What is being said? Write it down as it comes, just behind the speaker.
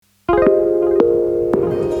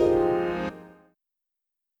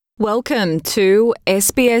Welcome to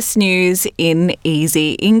SBS News in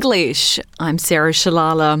Easy English. I'm Sarah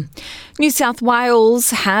Shalala. New South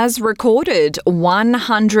Wales has recorded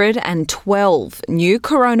 112 new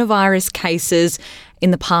coronavirus cases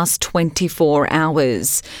in the past 24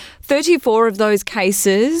 hours. 34 of those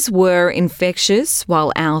cases were infectious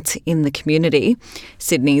while out in the community.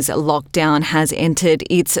 Sydney's lockdown has entered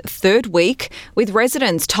its third week, with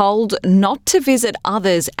residents told not to visit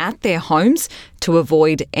others at their homes to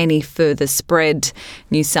avoid any further spread.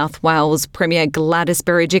 New South Wales Premier Gladys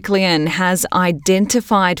Berejiklian has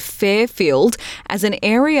identified Fairfield as an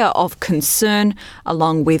area of concern,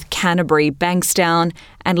 along with Canterbury, Bankstown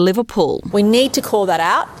and Liverpool. We need to call that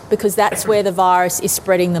out because that's where the virus is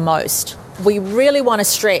spreading the most. We really want to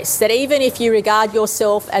stress that even if you regard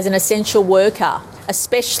yourself as an essential worker,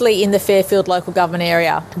 especially in the Fairfield local government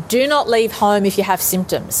area, do not leave home if you have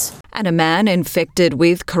symptoms. And a man infected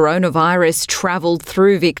with coronavirus travelled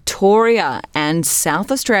through Victoria and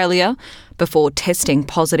South Australia before testing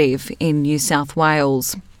positive in New South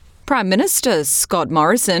Wales. Prime Minister Scott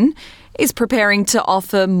Morrison is preparing to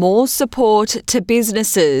offer more support to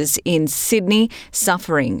businesses in Sydney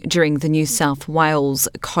suffering during the New South Wales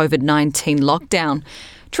COVID-19 lockdown.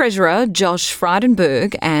 Treasurer Josh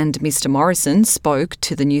Frydenberg and Mr Morrison spoke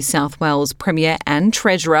to the New South Wales Premier and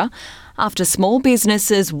Treasurer after small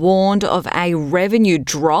businesses warned of a revenue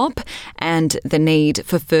drop and the need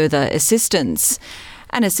for further assistance.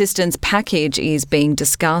 An assistance package is being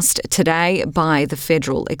discussed today by the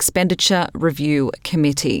Federal Expenditure Review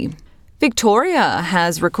Committee. Victoria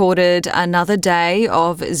has recorded another day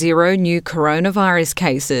of zero new coronavirus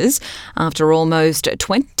cases after almost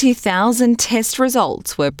 20,000 test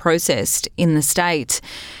results were processed in the state.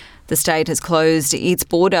 The state has closed its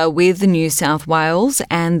border with New South Wales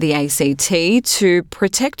and the ACT to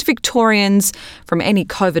protect Victorians from any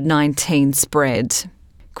COVID-19 spread.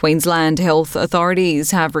 Queensland health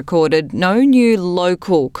authorities have recorded no new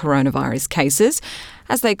local coronavirus cases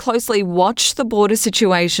as they closely watch the border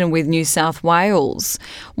situation with New South Wales.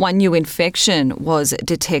 One new infection was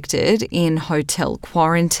detected in hotel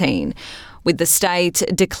quarantine, with the state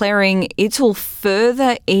declaring it will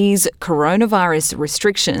further ease coronavirus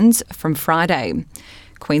restrictions from Friday.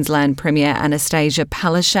 Queensland Premier Anastasia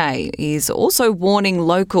Palaszczuk is also warning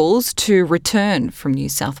locals to return from New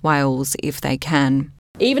South Wales if they can.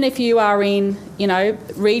 Even if you are in,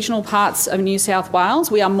 regional parts of New South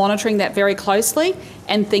Wales, we are monitoring that very closely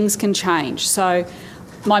and things can change. So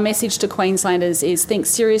my message to Queenslanders is think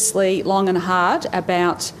seriously, long and hard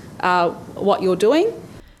about what you're doing.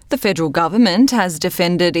 The federal government has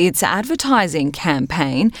defended its advertising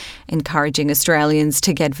campaign, encouraging Australians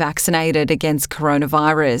to get vaccinated against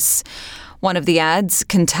coronavirus. One of the ads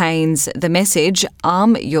contains the message,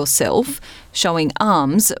 "Arm yourself," showing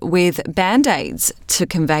arms with band-aids to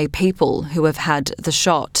convey people who have had the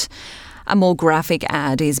shot. A more graphic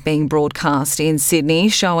ad is being broadcast in Sydney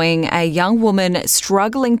showing a young woman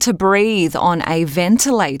struggling to breathe on a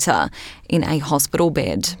ventilator in a hospital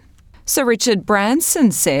bed. Sir Richard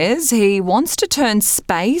Branson says he wants to turn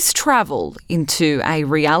space travel into a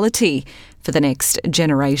reality for the next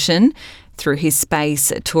generation through his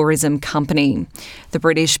space tourism company. The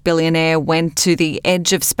British billionaire went to the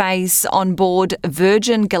edge of space on board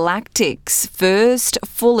Virgin Galactic's first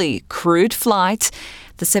fully crewed flight.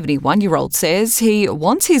 The 71-year-old says he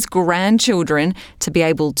wants his grandchildren to be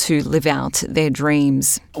able to live out their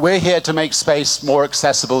dreams. We're here to make space more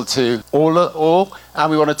accessible to all, and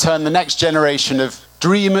we want to turn the next generation of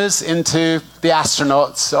dreamers into the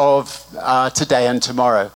astronauts of today and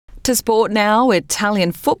tomorrow. To sport now,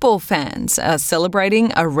 Italian football fans are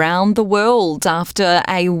celebrating around the world after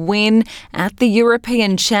a win at the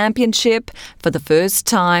European Championship for the first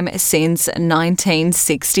time since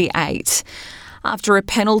 1968. After a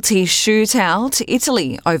penalty shootout,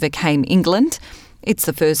 Italy overcame England. It's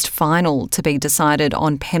the first final to be decided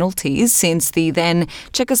on penalties since the then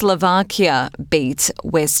Czechoslovakia beat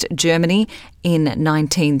West Germany in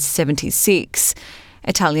 1976.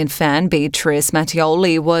 Italian fan Beatrice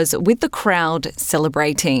Mattioli was with the crowd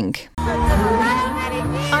celebrating.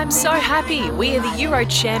 I'm so happy. We are the Euro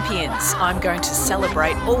champions. I'm going to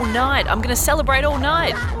celebrate all night.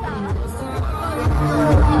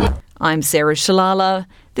 I'm Sarah Shalala.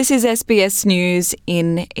 This is SBS News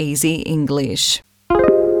in Easy English.